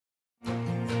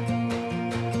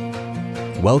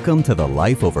Welcome to the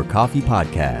Life Over Coffee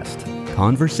podcast,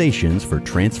 conversations for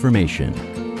transformation.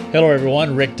 Hello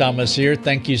everyone, Rick Thomas here.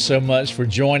 Thank you so much for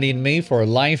joining me for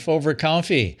Life Over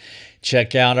Coffee.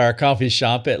 Check out our coffee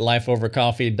shop at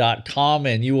lifeovercoffee.com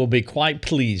and you will be quite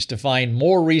pleased to find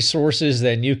more resources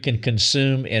than you can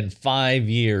consume in 5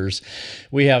 years.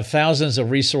 We have thousands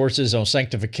of resources on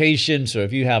sanctification, so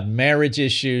if you have marriage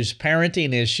issues,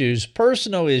 parenting issues,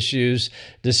 personal issues,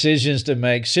 decisions to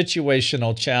make,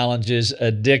 situational challenges,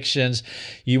 addictions,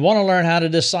 you want to learn how to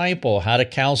disciple, how to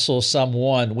counsel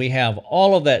someone, we have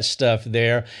all of that stuff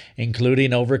there,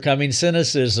 including overcoming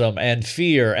cynicism and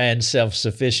fear and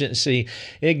self-sufficiency.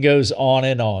 It goes on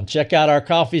and on. Check out our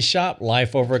coffee shop,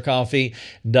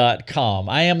 lifeovercoffee.com.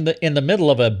 I am in the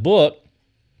middle of a book.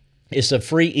 It's a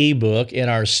free ebook in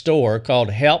our store called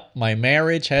Help, My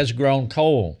Marriage Has Grown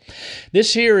Cold.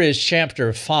 This here is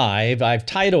chapter 5. I've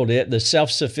titled it The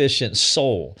Self-Sufficient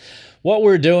Soul. What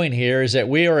we're doing here is that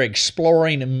we are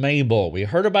exploring Mabel. We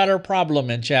heard about her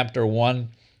problem in chapter 1.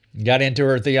 Got into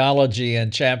her theology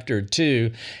in chapter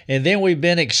 2, and then we've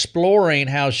been exploring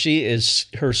how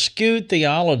her skewed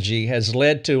theology has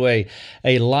led to a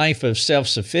life of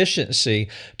self-sufficiency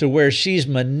to where she's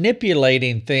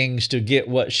manipulating things to get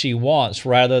what she wants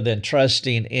rather than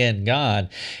trusting in God.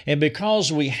 And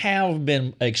because we have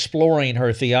been exploring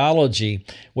her theology,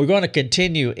 we're going to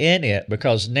continue in it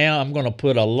because now I'm going to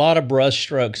put a lot of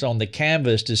brushstrokes on the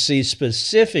canvas to see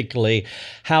specifically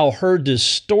how her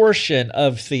distortion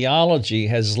of theology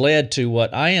has led to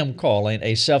what I am calling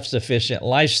a self-sufficient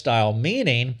lifestyle,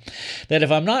 meaning that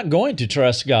if I'm not going to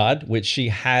trust God, which she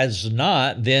has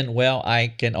not, then, well, I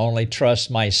can only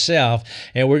trust myself.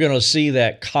 And we're going to see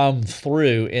that come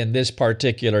through in this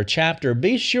particular chapter.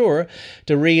 Be sure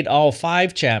to read all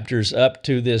 5 chapters up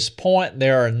to this point.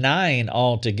 There are 9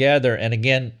 altogether. And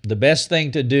again, the best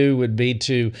thing to do would be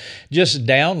to just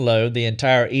download the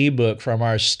entire ebook from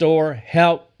our store,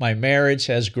 Help, My Marriage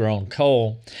Has Grown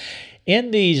Cold.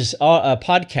 In these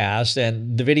podcasts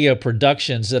and the video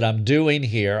productions that I'm doing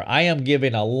here, I am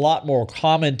giving a lot more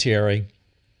commentary.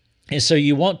 And so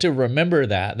you want to remember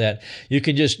that you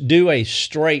can just do a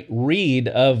straight read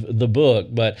of the book,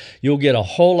 but you'll get a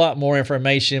whole lot more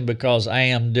information because I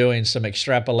am doing some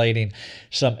extrapolating,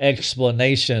 some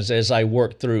explanations as I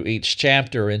work through each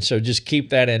chapter. And so just keep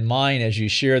that in mind as you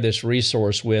share this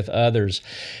resource with others.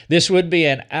 This would be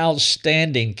an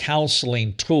outstanding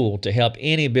counseling tool to help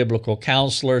any biblical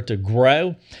counselor to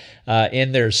grow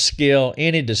in their skill,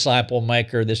 any disciple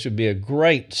maker. This would be a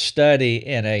great study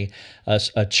in a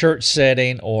church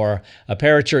setting or a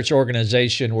parachurch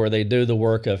organization where they do the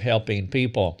work of helping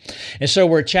people. And so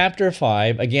we're chapter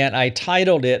 5. Again, I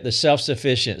titled it The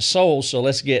Self-Sufficient Soul, so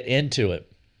let's get into it.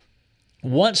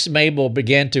 Once Mabel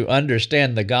began to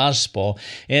understand the gospel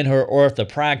in her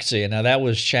orthopraxy, now that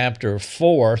was chapter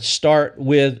 4, start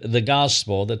with the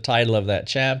gospel, the title of that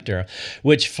chapter,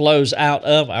 which flows out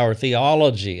of our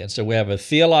theology. And so we have a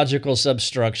theological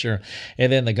substructure,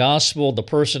 and then the gospel, the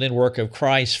person and work of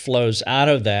Christ flows out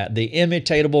of that. The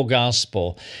imitatable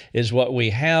gospel is what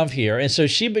we have here. And so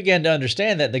she began to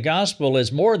understand that the gospel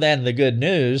is more than the good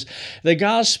news. The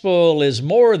gospel is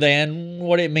more than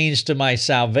what it means to my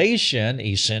salvation,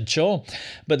 essential,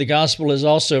 but the gospel is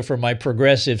also for my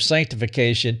progressive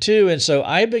sanctification too. And so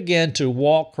I began to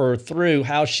walk her through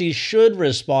how she should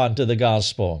respond to the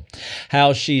gospel,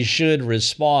 how she should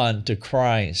respond to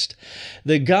Christ.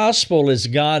 The gospel is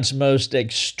God's most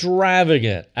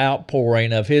extravagant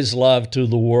outpouring of His love to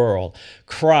the world.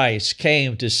 Christ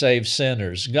came to save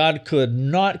sinners. God could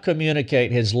not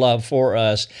communicate His love for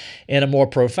us in a more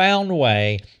profound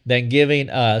way than giving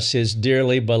us His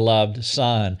dearly beloved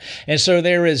Son. And so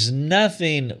there is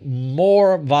nothing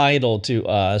more vital to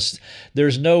us.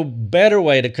 There's no better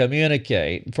way to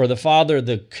communicate, for the Father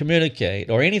to communicate,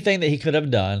 or anything that He could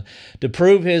have done to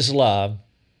prove His love,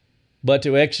 but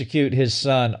to execute His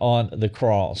Son on the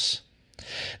cross.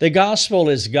 The gospel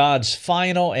is God's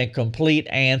final and complete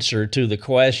answer to the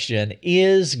question,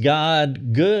 is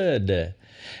God good?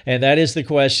 And that is the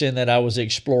question that I was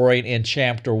exploring in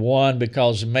chapter 1,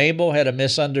 because Mabel had a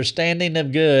misunderstanding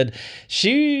of good.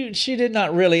 She did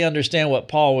not really understand what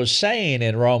Paul was saying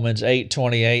in Romans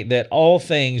 8:28, that all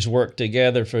things work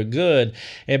together for good.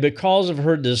 And because of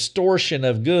her distortion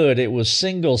of good, it was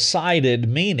single-sided,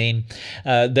 meaning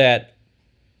that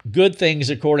good things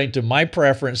according to my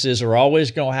preferences are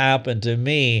always going to happen to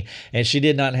me, and she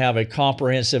did not have a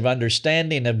comprehensive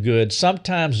understanding of good.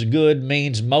 Sometimes good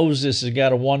means Moses has got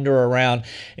to wander around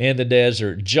in the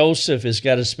desert. Joseph has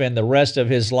got to spend the rest of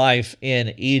his life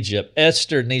in Egypt.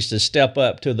 Esther needs to step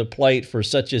up to the plate for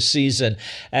such a season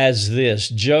as this.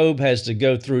 Job has to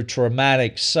go through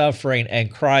traumatic suffering,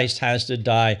 and Christ has to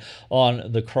die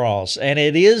on the cross. And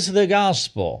it is the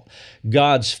gospel,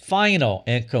 God's final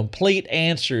and complete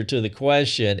answer to the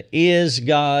question, is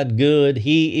God good?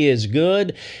 He is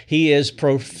good. He is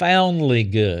profoundly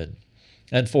good.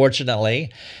 Unfortunately,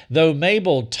 though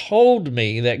Mabel told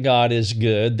me that God is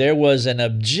good, there was an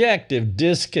objective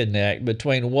disconnect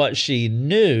between what she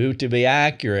knew to be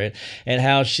accurate and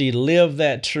how she lived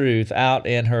that truth out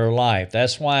in her life.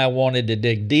 That's why I wanted to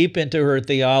dig deep into her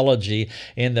theology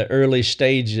in the early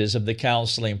stages of the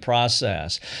counseling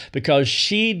process, because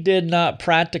she did not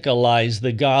practicalize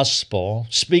the gospel,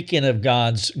 speaking of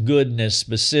God's goodness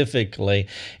specifically,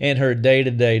 in her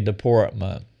day-to-day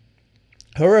deportment.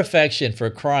 Her affection for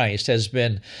Christ has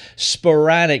been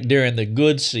sporadic during the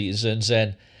good seasons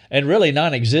and really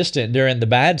non-existent during the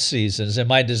bad seasons. And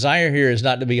my desire here is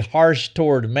not to be harsh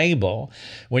toward Mabel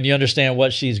when you understand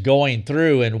what she's going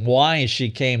through and why she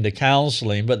came to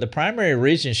counseling. But the primary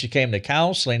reason she came to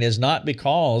counseling is not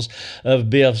because of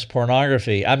Biff's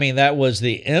pornography. I mean, that was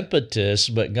the impetus,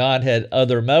 but God had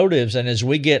other motives. And as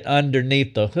we get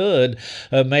underneath the hood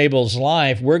of Mabel's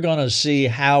life, we're going to see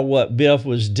how what Biff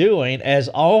was doing, as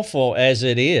awful as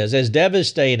it is, as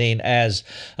devastating as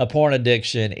a porn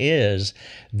addiction is,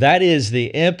 that is the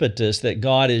impetus that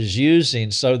God is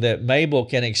using so that Mabel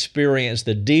can experience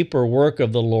the deeper work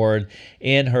of the Lord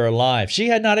in her life. She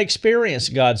had not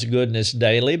experienced God's goodness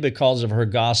daily because of her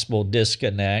gospel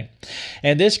disconnect,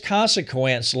 and this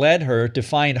consequence led her to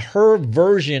find her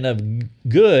version of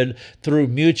good through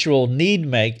mutual need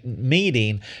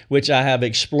meeting, which I have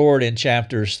explored in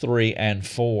chapters 3 and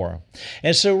 4.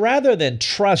 And so rather than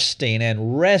trusting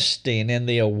and resting in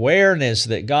the awareness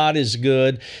that God is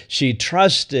good, she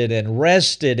trusted and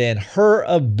rested in her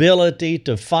ability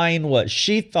to find what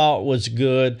she thought was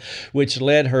good, which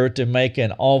led her to make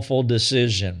an awful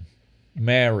decision: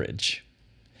 marriage.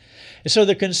 And so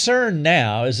the concern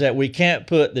now is that we can't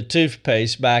put the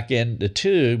toothpaste back in the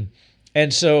tube.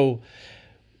 And so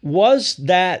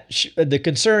the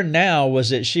concern now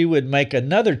was that she would make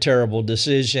another terrible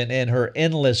decision in her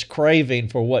endless craving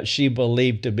for what she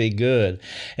believed to be good.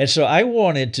 And so I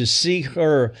wanted to see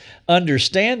her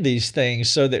understand these things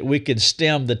so that we could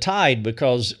stem the tide,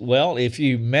 because, well, if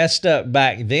you messed up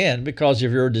back then because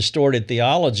of your distorted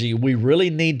theology, we really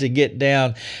need to get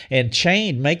down and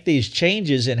make these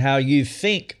changes in how you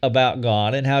think about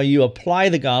God and how you apply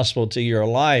the gospel to your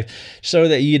life so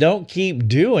that you don't keep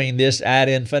doing this ad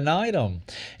infinitum.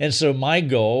 And so my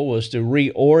goal was to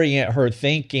reorient her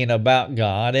thinking about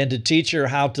God and to teach her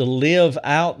how to live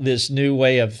out this new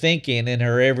way of thinking in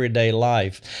her everyday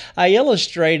life. I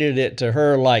illustrated it to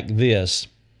her like this.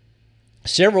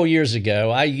 Several years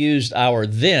ago, I used our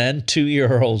then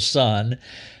 2-year-old son,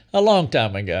 a long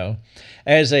time ago,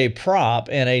 as a prop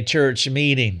in a church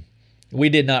meeting. We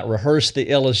did not rehearse the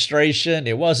illustration.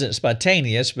 It wasn't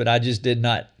spontaneous, but I just did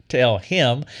not tell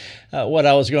him what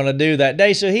I was going to do that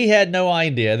day, so he had no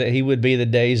idea that he would be the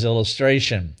day's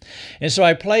illustration. And so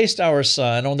I placed our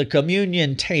son on the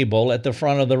communion table at the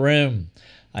front of the room.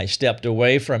 I stepped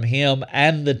away from him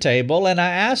and the table, and I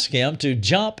asked him to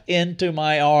jump into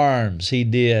my arms. He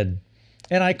did,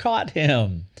 and I caught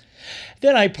him.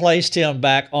 Then I placed him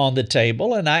back on the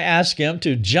table, and I asked him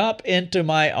to jump into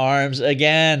my arms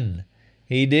again.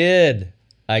 He did.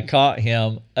 I caught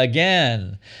him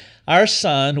again. Our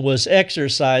son was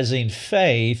exercising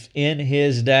faith in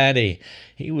his daddy.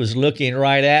 He was looking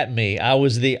right at me. I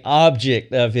was the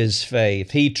object of his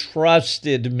faith. He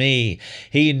trusted me.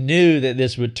 He knew that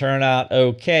this would turn out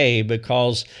okay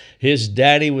because his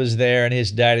daddy was there and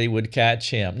his daddy would catch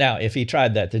him. Now, if he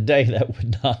tried that today,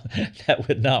 that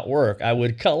would not work. I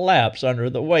would collapse under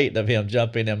the weight of him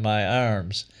jumping in my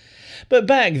arms. But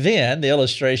back then, the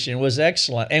illustration was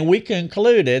excellent, and we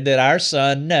concluded that our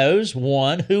son knows,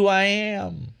 one, who I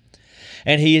am.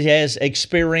 And he has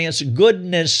experienced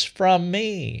goodness from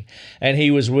me. And he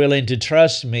was willing to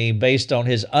trust me based on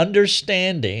his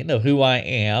understanding of who I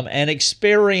am and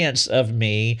experience of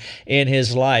me in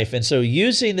his life. And so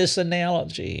using this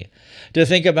analogy to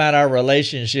think about our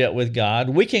relationship with God,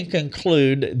 we can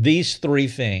conclude these three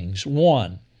things.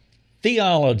 One,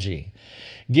 theology.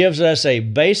 gives us a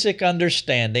basic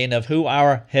understanding of who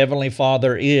our Heavenly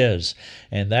Father is.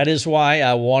 And that is why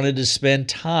I wanted to spend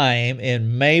time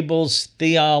in Mabel's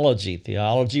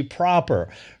theology proper,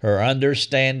 her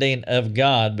understanding of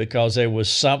God, because there was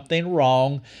something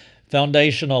wrong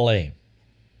foundationally.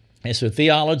 And so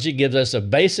theology gives us a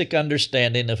basic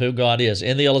understanding of who God is.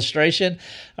 In the illustration,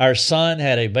 our son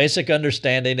had a basic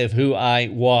understanding of who I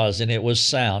was, and it was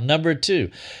sound. Number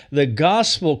two, the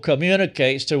gospel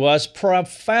communicates to us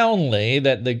profoundly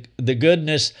that the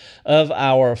goodness of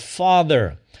our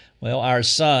Father. Well, our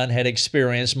son had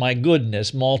experienced my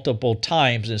goodness multiple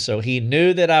times, and so he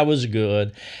knew that I was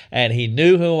good, and he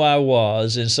knew who I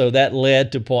was, and so that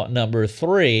led to point number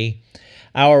three,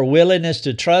 our willingness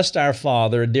to trust our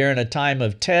Father during a time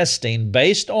of testing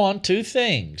based on two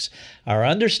things, our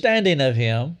understanding of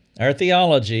Him, our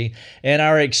theology, and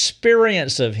our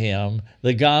experience of Him,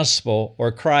 the gospel,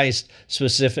 or Christ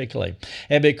specifically.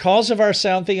 And because of our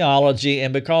sound theology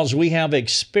and because we have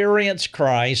experienced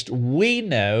Christ, we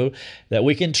know that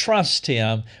we can trust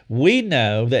Him. We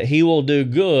know that He will do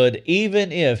good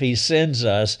even if He sends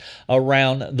us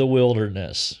around the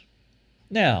wilderness.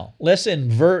 Now, let's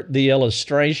invert the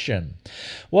illustration.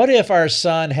 What if our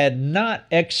son had not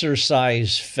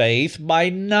exercised faith by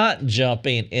not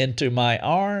jumping into my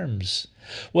arms?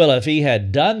 Well, if he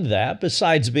had done that,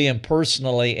 besides being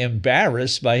personally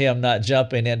embarrassed by him not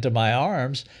jumping into my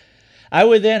arms, I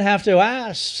would then have to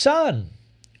ask, son,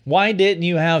 why didn't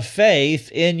you have faith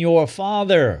in your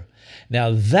father?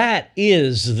 Now, that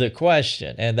is the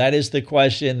question, and that is the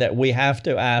question that we have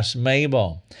to ask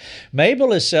Mabel.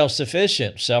 Mabel is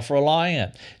self-sufficient,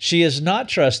 self-reliant. She is not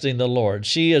trusting the Lord.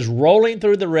 She is rolling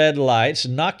through the red lights,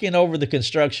 knocking over the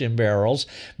construction barrels,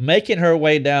 making her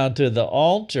way down to the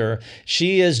altar.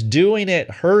 She is doing it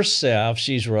herself.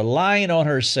 She's relying on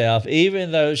herself,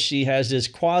 even though she has this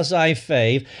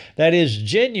quasi-faith that is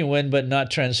genuine but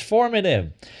not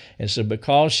transformative. And so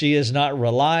because she is not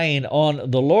relying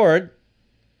on the Lord,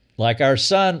 like our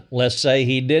son, let's say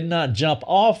he did not jump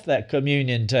off that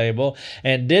communion table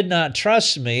and did not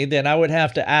trust me, then I would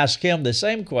have to ask him the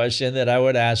same question that I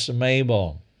would ask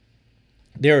Mabel.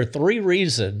 There are three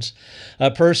reasons a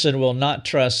person will not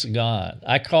trust God.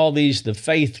 I call these the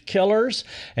faith killers,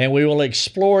 and we will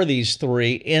explore these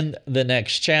three in the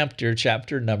next chapter,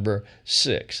 chapter number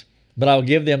 6. But I'll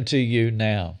give them to you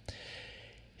now.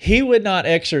 He would not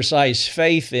exercise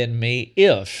faith in me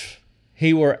if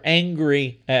he were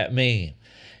angry at me.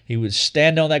 He would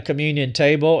stand on that communion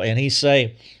table and he'd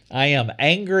say, I am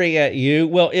angry at you.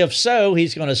 Well, if so,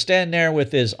 he's going to stand there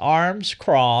with his arms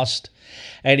crossed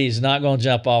and he's not going to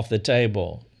jump off the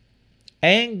table.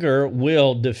 Anger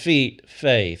will defeat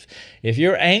faith. If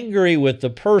you're angry with the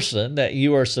person that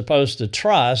you are supposed to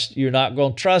trust, you're not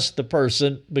going to trust the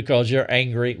person because you're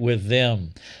angry with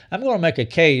them. I'm going to make a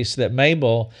case that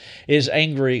Mabel is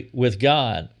angry with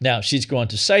God. Now, she's going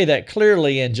to say that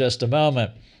clearly in just a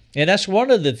moment. And that's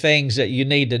one of the things that you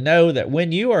need to know, that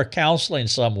when you are counseling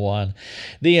someone,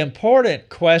 the important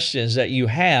questions that you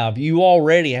have, you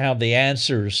already have the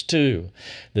answers to.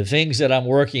 The things that I'm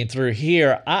working through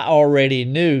here, I already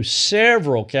knew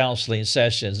several counseling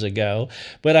sessions ago,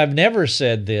 but I've never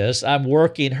said this. I'm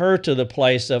working her to the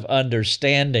place of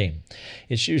understanding.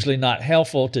 It's usually not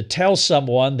helpful to tell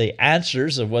someone the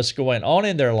answers of what's going on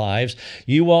in their lives.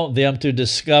 You want them to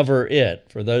discover it.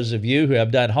 For those of you who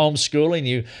have done homeschooling,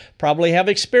 you probably have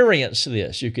experienced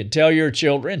this. You can tell your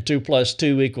children 2 +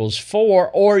 2 =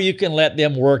 4, or you can let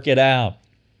them work it out.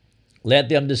 Let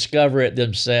them discover it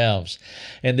themselves.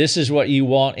 And this is what you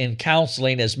want in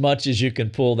counseling, as much as you can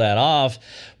pull that off.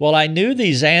 Well, I knew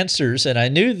these answers and I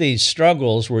knew these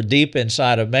struggles were deep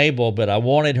inside of Mabel, but I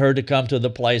wanted her to come to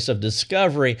the place of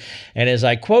discovery. And as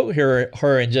I quote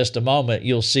her in just a moment,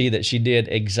 you'll see that she did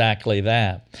exactly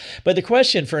that. But the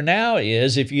question for now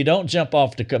is, if you don't jump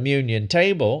off the communion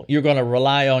table, you're going to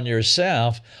rely on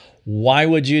yourself. Why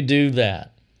would you do that?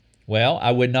 Well,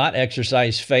 I would not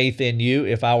exercise faith in you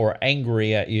if I were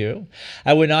angry at you.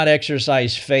 I would not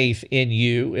exercise faith in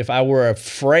you if I were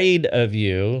afraid of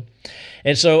you.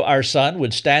 And so our son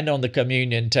would stand on the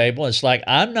communion table. It's like,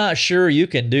 I'm not sure you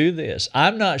can do this.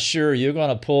 I'm not sure you're going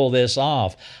to pull this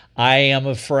off. I am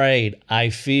afraid. I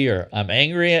fear. I'm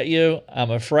angry at you.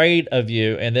 I'm afraid of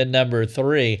you. And then number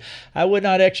 3, I would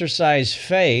not exercise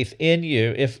faith in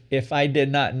you if I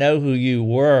did not know who you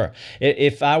were,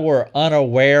 if I were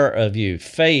unaware of you.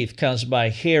 Faith comes by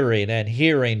hearing, and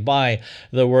hearing by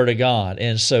the Word of God.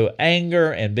 And so anger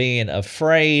and being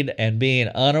afraid and being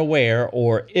unaware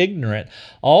or ignorant,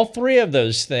 all 3 of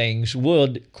those things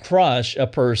would crush a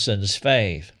person's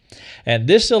faith. And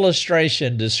this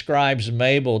illustration describes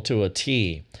Mabel to a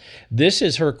T. This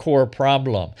is her core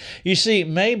problem. You see,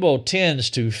 Mabel tends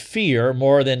to fear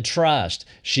more than trust.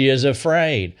 She is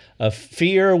afraid.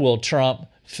 Fear will trump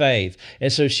faith.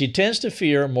 And so she tends to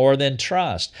fear more than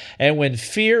trust. And when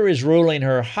fear is ruling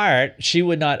her heart, she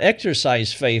would not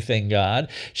exercise faith in God.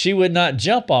 She would not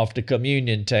jump off the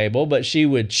communion table, but she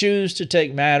would choose to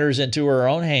take matters into her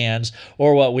own hands,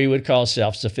 or what we would call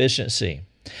self-sufficiency.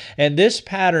 And this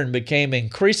pattern became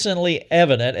increasingly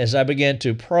evident as I began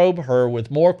to probe her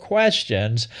with more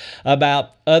questions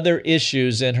about other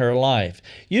issues in her life.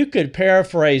 You could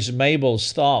paraphrase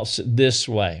Mabel's thoughts this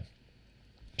way.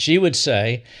 She would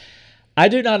say, I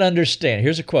do not understand.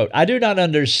 Here's a quote. I do not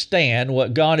understand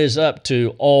what God is up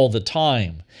to all the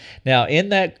time. Now, in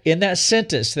that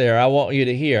sentence there, I want you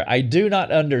to hear, I do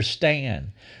not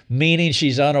understand, meaning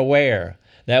she's unaware.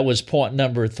 That was point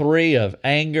number 3 of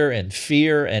anger and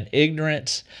fear and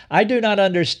ignorance. I do not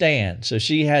understand. So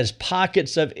she has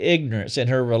pockets of ignorance in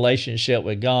her relationship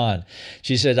with God.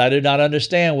 She says, I do not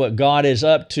understand what God is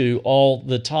up to all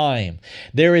the time.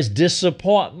 There is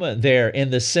disappointment there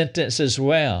in the sentence as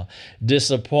well.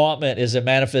 Disappointment is a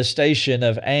manifestation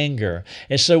of anger.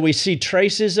 And so we see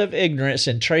traces of ignorance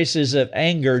and traces of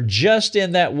anger just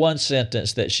in that one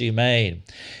sentence that she made.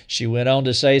 She went on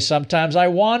to say, sometimes I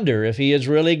wonder if he is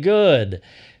really good.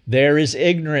 There is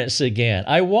ignorance again.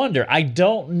 I wonder. I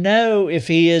don't know if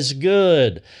he is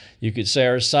good. You could say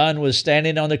our son was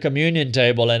standing on the communion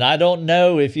table, and I don't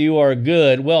know if you are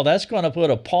good. Well, that's going to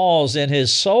put a pause in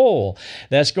his soul.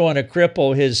 That's going to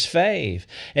cripple his faith.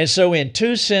 And so in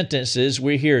 2 sentences,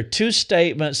 we hear 2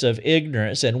 statements of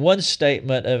ignorance and 1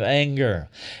 statement of anger.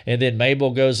 And then Mabel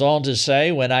goes on to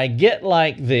say, when I get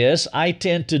like this, I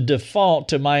tend to default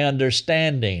to my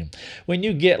understanding. When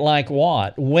you get like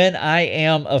what? When I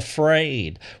am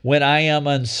afraid, when I am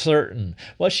uncertain.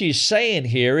 What she's saying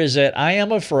here is that I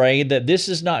am afraid that this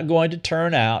is not going to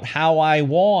turn out how I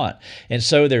want. And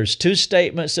so there's 2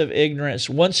 statements of ignorance,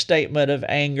 1 statement of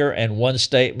anger, and 1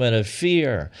 statement of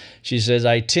fear. She says,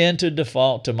 I tend to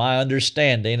default to my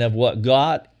understanding of what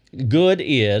good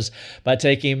is by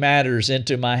taking matters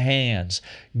into my hands.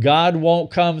 God won't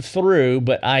come through,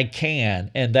 but I can.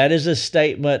 And that is a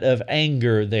statement of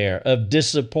anger there, of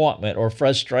disappointment or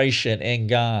frustration in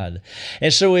God.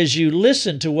 And so as you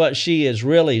listen to what she is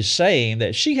really saying,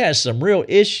 that she has some real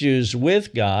issues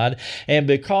with God, and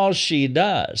because she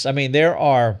does, there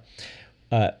are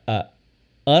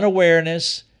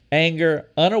unawareness, anger,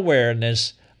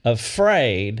 unawareness,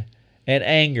 afraid, and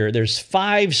anger. There's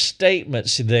 5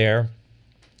 statements there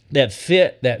that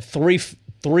fit that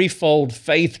threefold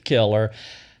faith killer.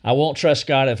 I won't trust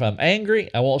God if I'm angry.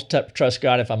 I won't trust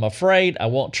God if I'm afraid. I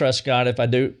won't trust God if I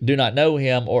do not know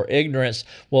him, or ignorance.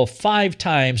 Well, 5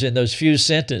 times in those few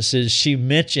sentences, she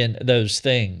mentioned those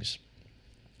things.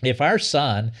 If our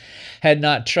son had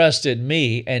not trusted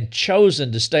me and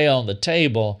chosen to stay on the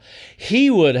table, he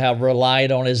would have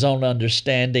relied on his own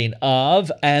understanding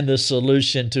of and the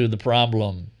solution to the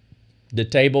problem. The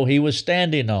table he was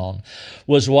standing on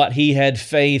was what he had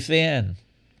faith in.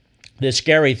 The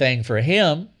scary thing for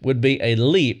him would be a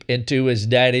leap into his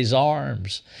daddy's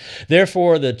arms.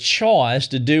 Therefore, the choice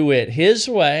to do it his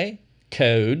way,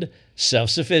 code,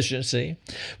 self-sufficiency,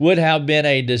 would have been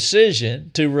a decision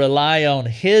to rely on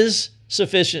his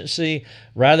sufficiency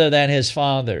rather than his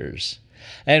father's.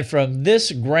 And from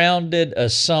this grounded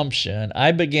assumption,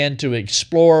 I began to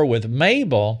explore with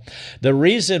Mabel the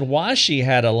reason why she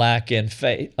had a lack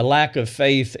of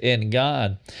faith in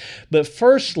God. But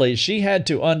firstly, she had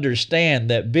to understand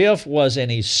that Biff was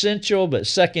an essential but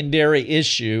secondary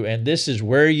issue, and this is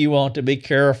where you want to be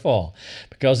careful.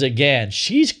 Because again,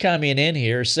 she's coming in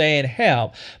here saying,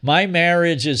 help, my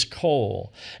marriage is cold.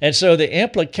 And so the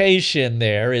implication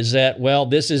there is that, well,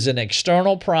 this is an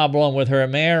external problem with her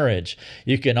marriage.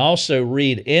 You can also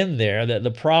read in there that the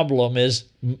problem is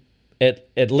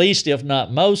at least, if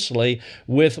not mostly,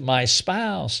 with my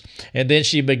spouse. And then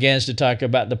she begins to talk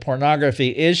about the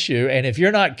pornography issue. And if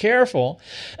you're not careful,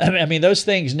 those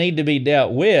things need to be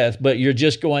dealt with, but you're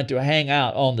just going to hang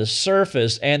out on the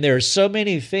surface. And there's so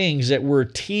many things that we're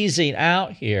teasing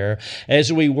out here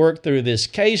as we work through this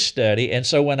case study. And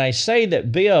so when I say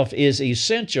that Biff is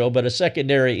essential but a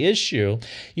secondary issue,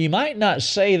 you might not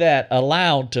say that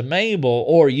aloud to Mabel,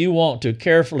 or you want to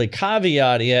carefully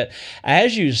caveat it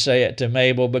as you say it to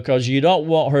Mabel, because you don't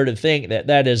want her to think that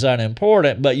that is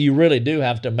unimportant, but you really do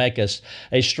have to make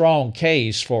a strong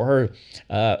case for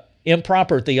her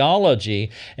improper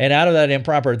theology, and out of that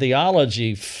improper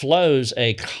theology flows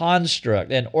a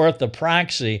construct, an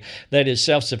orthopraxy that is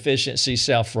self-sufficiency,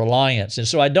 self-reliance. And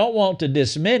so I don't want to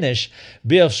diminish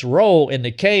Biff's role in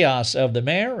the chaos of the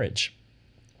marriage.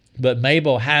 But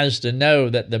Mabel has to know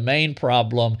that the main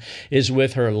problem is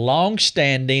with her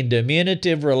long-standing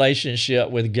diminutive relationship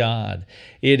with God.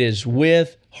 It is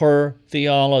with her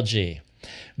theology.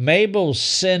 Mabel's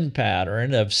sin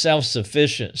pattern of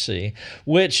self-sufficiency,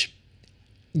 which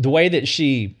the way that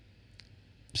she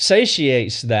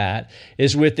satiates that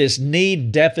is with this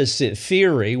need deficit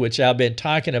theory, which I've been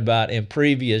talking about in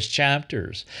previous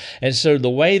chapters. And so the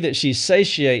way that she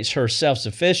satiates her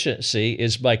self-sufficiency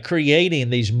is by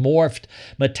creating these morphed,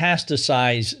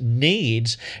 metastasized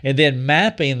needs and then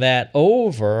mapping that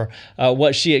over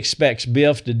what she expects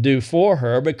Biff to do for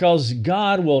her, because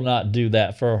God will not do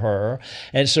that for her.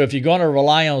 And so if you're going to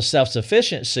rely on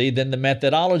self-sufficiency, then the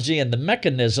methodology and the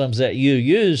mechanisms that you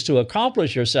use to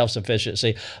accomplish your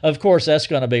self-sufficiency, of course, that's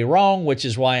going to be wrong, which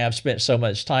is why I've spent so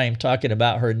much time talking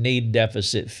about her need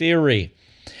deficit theory.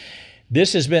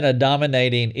 This has been a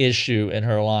dominating issue in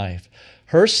her life.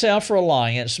 Her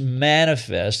self-reliance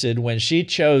manifested when she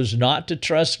chose not to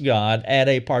trust God at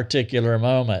a particular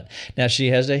moment. Now, she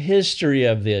has a history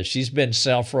of this. She's been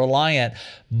self-reliant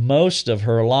most of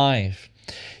her life.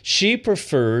 She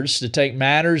prefers to take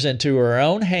matters into her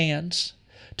own hands,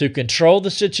 to control the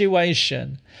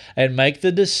situation, and make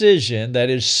the decision that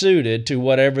is suited to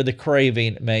whatever the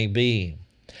craving may be.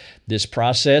 This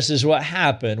process is what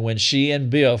happened when she and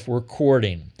Biff were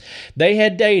courting. They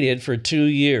had dated for 2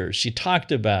 years. She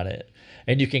talked about it,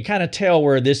 and you can kind of tell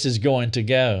where this is going to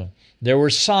go. There were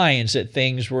signs that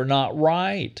things were not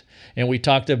right, and we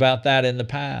talked about that in the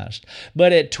past.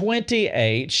 But at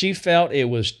 28, she felt it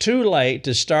was too late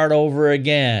to start over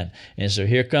again. And so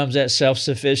here comes that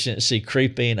self-sufficiency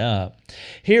creeping up.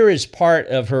 Here is part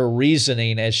of her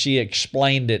reasoning as she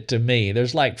explained it to me.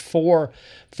 There's like four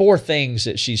things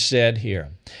that she said here.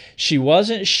 She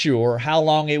wasn't sure how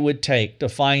long it would take to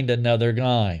find another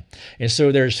guy. And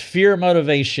so there's fear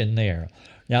motivation there.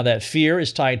 Now that fear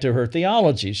is tied to her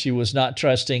theology. She was not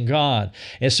trusting God.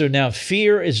 And so now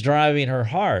fear is driving her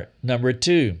heart. Number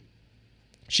 2,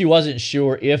 she wasn't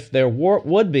sure if there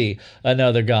would be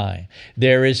another guy.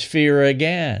 There is fear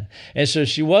again. And so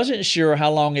she wasn't sure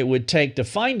how long it would take to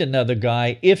find another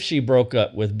guy if she broke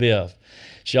up with Biff.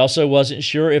 She also wasn't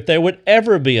sure if there would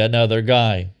ever be another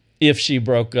guy if she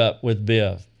broke up with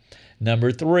Biff.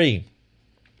 Number 3,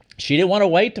 she didn't want to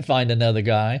wait to find another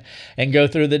guy and go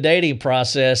through the dating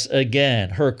process again.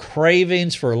 Her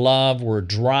cravings for love were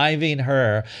driving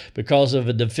her because of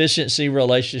a deficient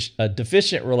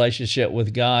relationship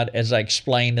with God, as I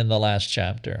explained in the last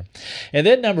chapter. And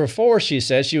then number 4, she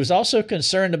says she was also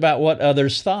concerned about what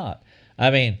others thought. I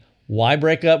mean, why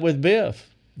break up with Biff?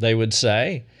 They would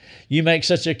say. You make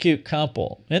such a cute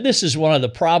couple. And this is one of the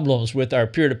problems with our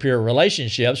peer-to-peer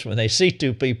relationships. When they see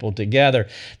two people together,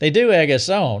 they do egg us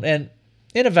on. And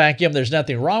in a vacuum, there's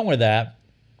nothing wrong with that.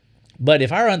 But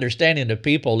if our understanding of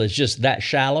people is just that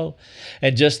shallow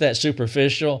and just that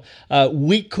superficial,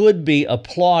 we could be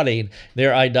applauding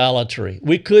their idolatry.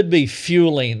 We could be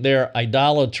fueling their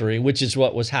idolatry, which is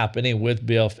what was happening with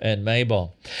Biff and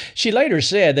Mabel. She later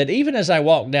said that even as I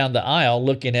walked down the aisle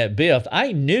looking at Biff,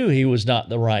 I knew he was not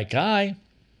the right guy.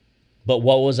 But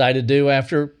what was I to do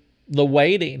after the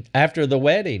waiting,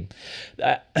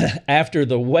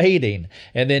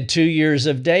 and then 2 years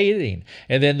of dating,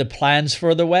 and then the plans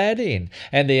for the wedding,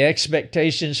 and the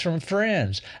expectations from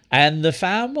friends and the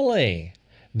family?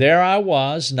 There I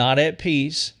was, not at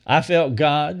peace. I felt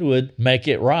God would make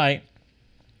it right.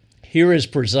 Here is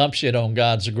presumption on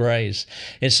God's grace.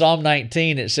 In Psalm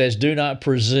 19, it says, do not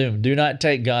presume, do not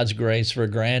take God's grace for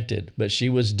granted. But she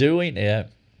was doing it.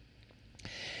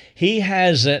 He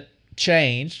hasn't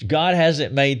changed. God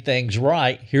hasn't made things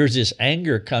right. Here's this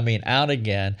anger coming out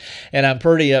again, and I'm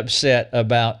pretty upset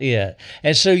about it.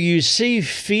 And so you see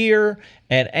fear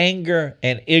and anger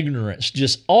and ignorance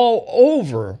just all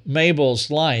over Mabel's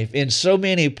life in so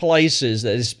many places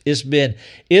that it's been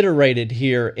iterated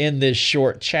here in this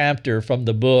short chapter from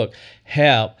the book,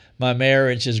 Help, My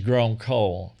Marriage Has Grown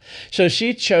Cold. So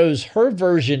she chose her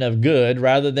version of good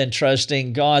rather than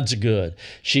trusting God's good.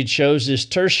 She chose this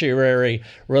tertiary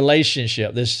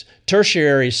relationship, this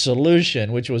tertiary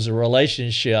solution, which was a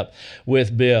relationship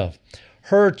with Biff.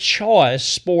 Her choice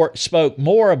spoke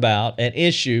more about an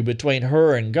issue between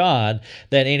her and God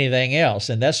than anything else.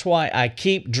 And that's why I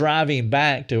keep driving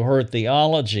back to her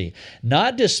theology,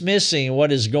 not dismissing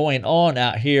what is going on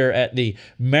out here at the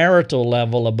marital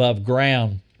level above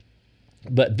ground.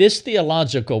 But this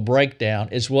theological breakdown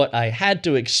is what I had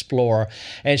to explore,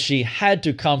 and she had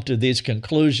to come to these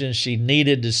conclusions. She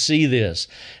needed to see this.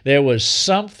 There was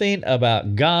something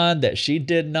about God that she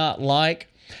did not like,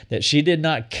 that she did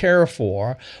not care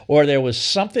for, or there was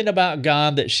something about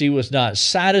God that she was not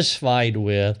satisfied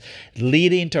with,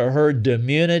 leading to her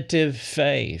diminutive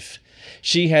faith.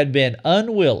 She had been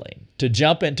unwilling to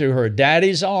jump into her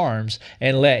daddy's arms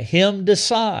and let him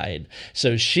decide.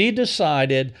 So she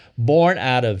decided, born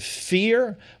out of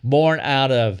fear, born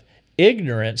out of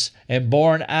ignorance, and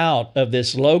born out of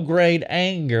this low-grade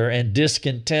anger and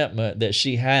discontentment that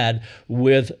she had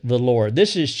with the Lord.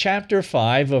 This is chapter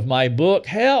 5 of my book,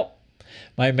 Help!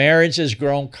 My Marriage Has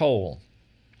Grown Cold.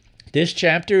 This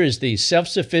chapter is the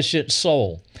self-sufficient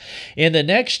soul. In the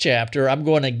next chapter, I'm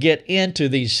going to get into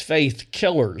these faith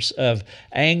killers of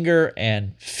anger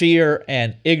and fear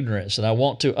and ignorance. And I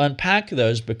want to unpack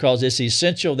those because it's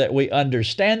essential that we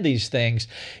understand these things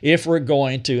if we're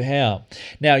going to hell.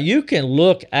 Now, you can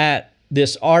look at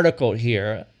this article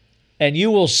here, and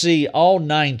you will see all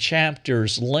 9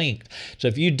 chapters linked. So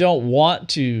if you don't want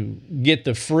to get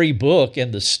the free book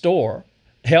in the store,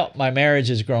 Help! My Marriage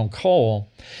Has Grown Cold,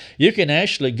 you can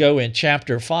actually go in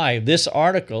chapter 5. This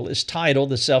article is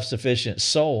titled The Self-Sufficient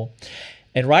Soul.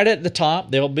 And right at the top,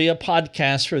 there'll be a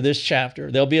podcast for this chapter.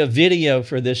 There'll be a video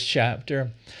for this chapter.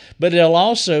 But it'll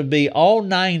also be all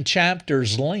 9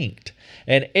 chapters linked.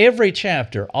 And every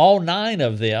chapter, all 9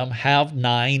 of them have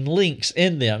 9 links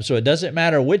in them. So it doesn't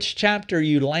matter which chapter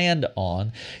you land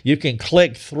on, you can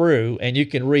click through and you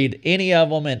can read any of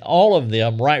them and all of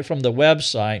them right from the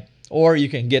website, or you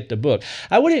can get the book.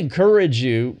 I would encourage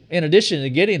you, in addition to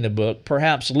getting the book,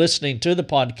 perhaps listening to the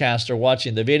podcast or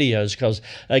watching the videos, because,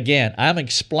 again, I'm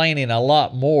explaining a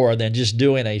lot more than just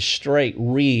doing a straight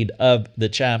read of the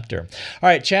chapter. All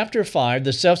right, chapter 5,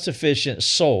 The Self-Sufficient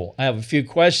Soul. I have a few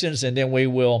questions, and then we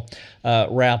will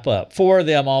wrap up. 4 of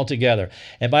them altogether.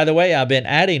 And by the way, I've been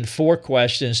adding 4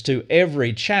 questions to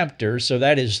every chapter, so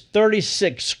that is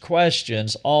 36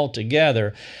 questions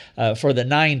altogether for the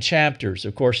 9 chapters.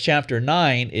 Of course, chapter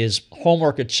 9 is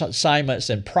homework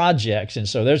assignments and projects, and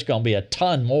so there's going to be a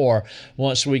ton more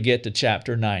once we get to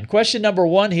chapter 9. Question number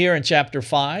 1 here in chapter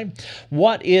 5,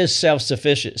 what is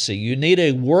self-sufficiency? You need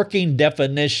a working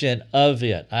definition of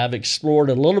it. I've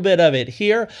explored a little bit of it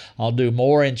here. I'll do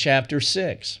more in chapter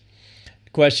 6.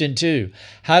 Question 2,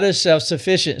 how does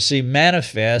self-sufficiency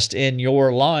manifest in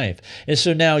your life? And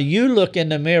so now you look in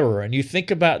the mirror and you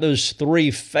think about those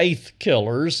 3 faith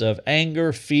killers of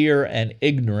anger, fear, and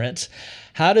ignorance.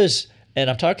 How does, and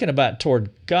I'm talking about toward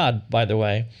God, by the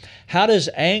way, how does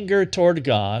anger toward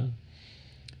God,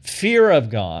 fear of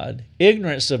God,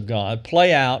 ignorance of God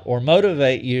play out or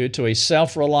motivate you to a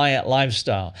self-reliant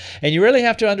lifestyle? And you really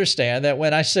have to understand that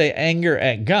when I say anger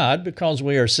at God, because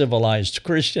we are civilized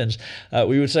Christians,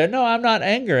 we would say, no, I'm not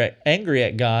angry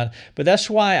at God. But that's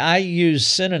why I use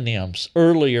synonyms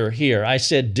earlier here. I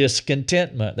said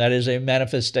discontentment. That is a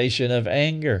manifestation of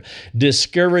anger.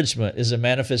 Discouragement is a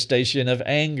manifestation of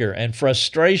anger. And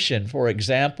frustration, for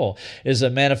example, is a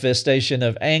manifestation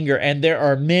of anger. And there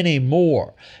are many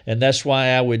more. And that's why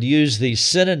I would use these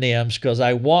synonyms, because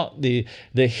I want the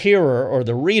hearer or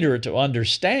the reader to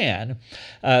understand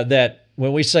that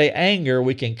when we say anger,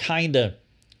 we can kind of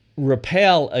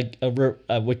repel,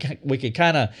 we can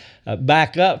kind of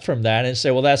back up from that and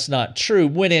say, well, that's not true,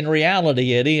 when in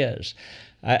reality it is.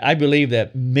 I believe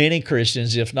that many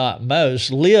Christians, if not most,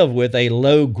 live with a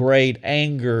low-grade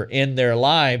anger in their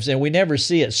lives, and we never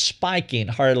see it spiking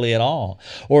hardly at all.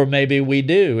 Or maybe we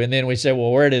do, and then we say,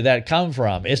 well, where did that come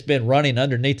from? It's been running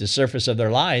underneath the surface of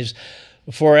their lives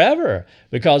forever,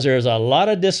 because there's a lot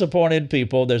of disappointed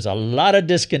people, there's a lot of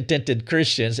discontented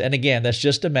Christians, and again, that's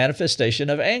just a manifestation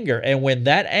of anger. And when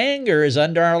that anger is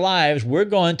under our lives, we're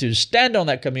going to stand on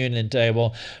that communion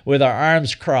table with our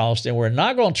arms crossed, and we're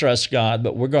not going to trust God,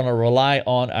 but we're going to rely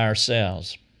on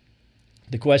ourselves.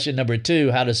 The question number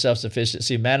 2, how does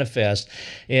self-sufficiency manifest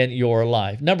in your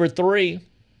life? Number 3,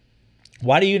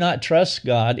 why do you not trust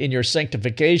God in your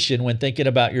sanctification when thinking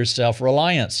about your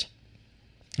self-reliance?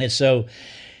 And so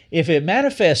if it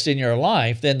manifests in your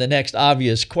life, then the next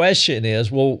obvious question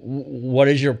is, well, what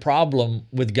is your problem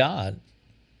with God?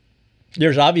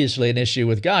 There's obviously an issue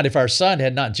with God. If our son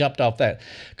had not jumped off that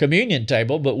communion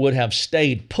table but would have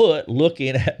stayed put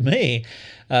looking at me,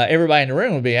 everybody in the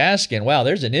room would be asking, wow,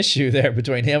 there's an issue there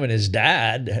between him and his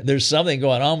dad. There's something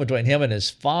going on between him and his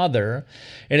father.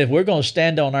 And if we're going to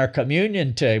stand on our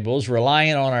communion tables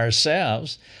relying on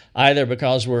ourselves, either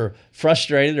because we're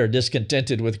frustrated or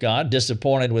discontented with God,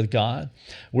 disappointed with God.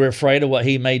 We're afraid of what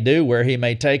He may do, where He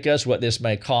may take us, what this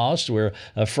may cost. We're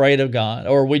afraid of God,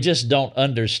 or we just don't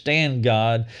understand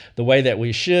God the way that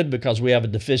we should because we have a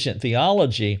deficient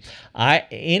theology.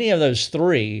 Any of those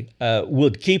three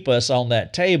would keep us on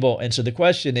that table. And so the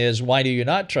question is, why do you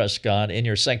not trust God in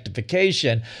your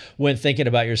sanctification when thinking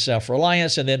about your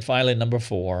self-reliance? And then finally, number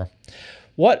 4,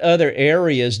 what other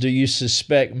areas do you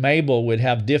suspect Mabel would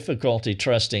have difficulty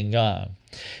trusting God?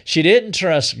 She didn't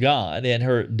trust God in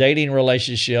her dating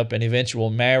relationship and eventual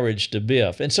marriage to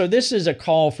Biff. And so this is a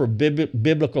call for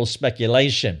biblical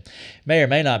speculation. May or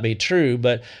may not be true,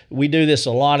 but we do this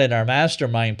a lot in our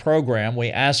mastermind program. We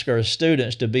ask our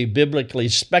students to be biblically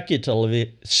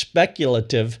speculative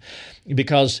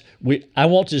because I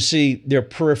want to see their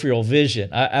peripheral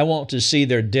vision. I want to see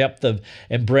their depth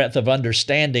and breadth of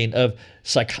understanding of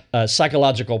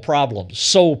psychological problems.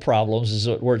 Soul problems is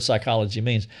what the word psychology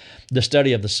means, the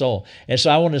study of the soul. And so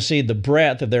I want to see the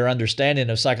breadth of their understanding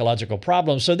of psychological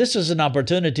problems. So this is an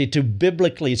opportunity to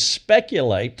biblically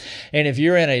speculate. And if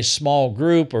you're in a small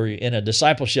group or in a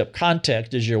discipleship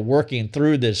context as you're working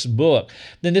through this book,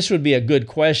 then this would be a good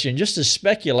question just to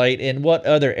speculate in what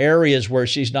other areas where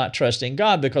she's not trusting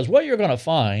God. Because what you're going to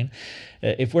find,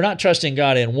 if we're not trusting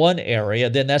God in one area,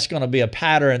 then that's going to be a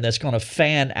pattern that's going to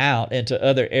fan out into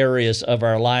other areas of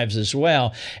our lives as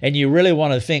well. And you really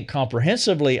want to think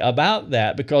comprehensively about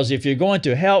that, because if you're going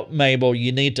to help Mabel,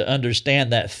 you need to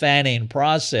understand that fanning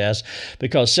process,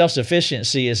 because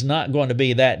self-sufficiency is not going to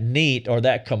be that neat or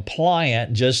that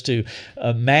compliant just to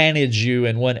manage you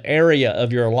in one area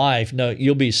of your life. No,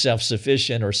 you'll be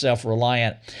self-sufficient or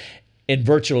self-reliant in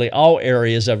virtually all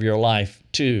areas of your life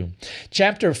too.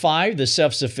 Chapter 5, The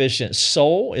Self-Sufficient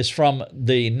Soul, is from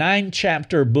the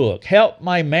 9-chapter book, Help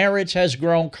My Marriage Has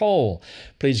Grown Cold.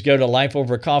 Please go to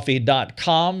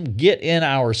lifeovercoffee.com, get in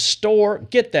our store,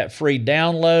 get that free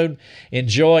download,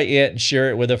 enjoy it, and share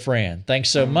it with a friend. Thanks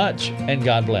so much, and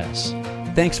God bless.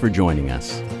 Thanks for joining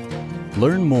us.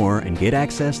 Learn more and get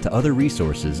access to other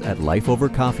resources at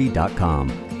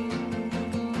lifeovercoffee.com.